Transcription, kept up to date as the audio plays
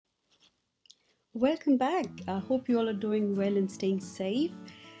Welcome back. I hope you all are doing well and staying safe.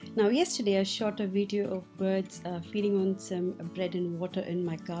 Now, yesterday I shot a video of birds feeding on some bread and water in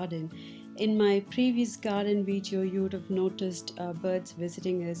my garden. In my previous garden video, you would have noticed birds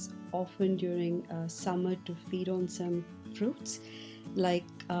visiting us often during summer to feed on some fruits like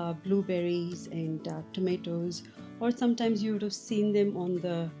blueberries and tomatoes, or sometimes you would have seen them on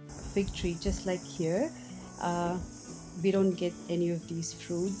the fig tree, just like here. We don't get any of these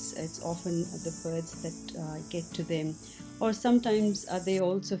fruits. It's often the birds that get to them, or sometimes they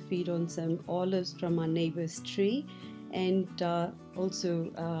also feed on some olives from our neighbor's tree, and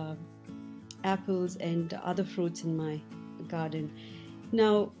also apples and other fruits in my garden.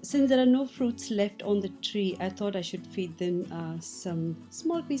 Now, since there are no fruits left on the tree, I thought I should feed them some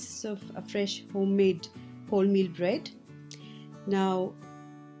small pieces of fresh homemade wholemeal bread. Now,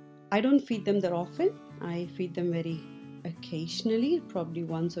 I don't feed them that often. I feed them very occasionally, probably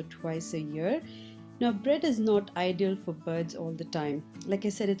once or twice a year. Now, bread is not ideal for birds all the time. Like I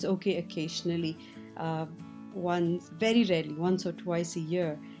said, it's okay occasionally, once, very rarely, once or twice a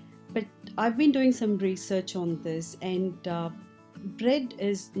year. But I've been doing some research on this, and bread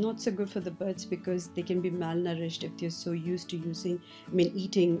is not so good for the birds because they can be malnourished if they're so used to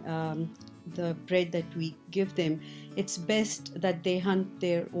eating the bread that we give them. It's best that they hunt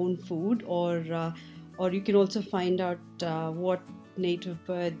their own food, or you can also find out what native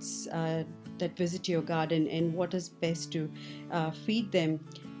birds that visit your garden and what is best to feed them,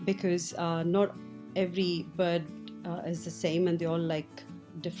 because not every bird is the same and they all like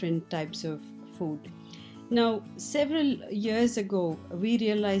different types of food. Now, several years ago, we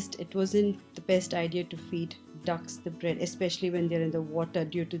realized it wasn't the best idea to feed ducks the bread, especially when they're in the water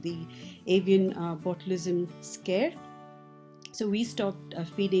due to the avian botulism scare. So we stopped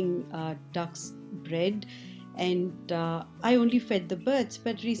feeding ducks bread, and I only fed the birds.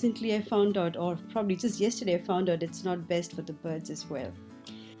 But recently I found out, or probably just yesterday, I found out it's not best for the birds as well.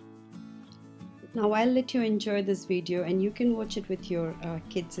 Now I'll let you enjoy this video, and you can watch it with your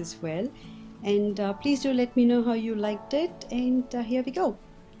kids as well. And please do let me know how you liked it. And here we go.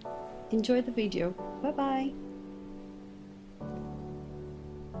 Enjoy the video. Bye bye.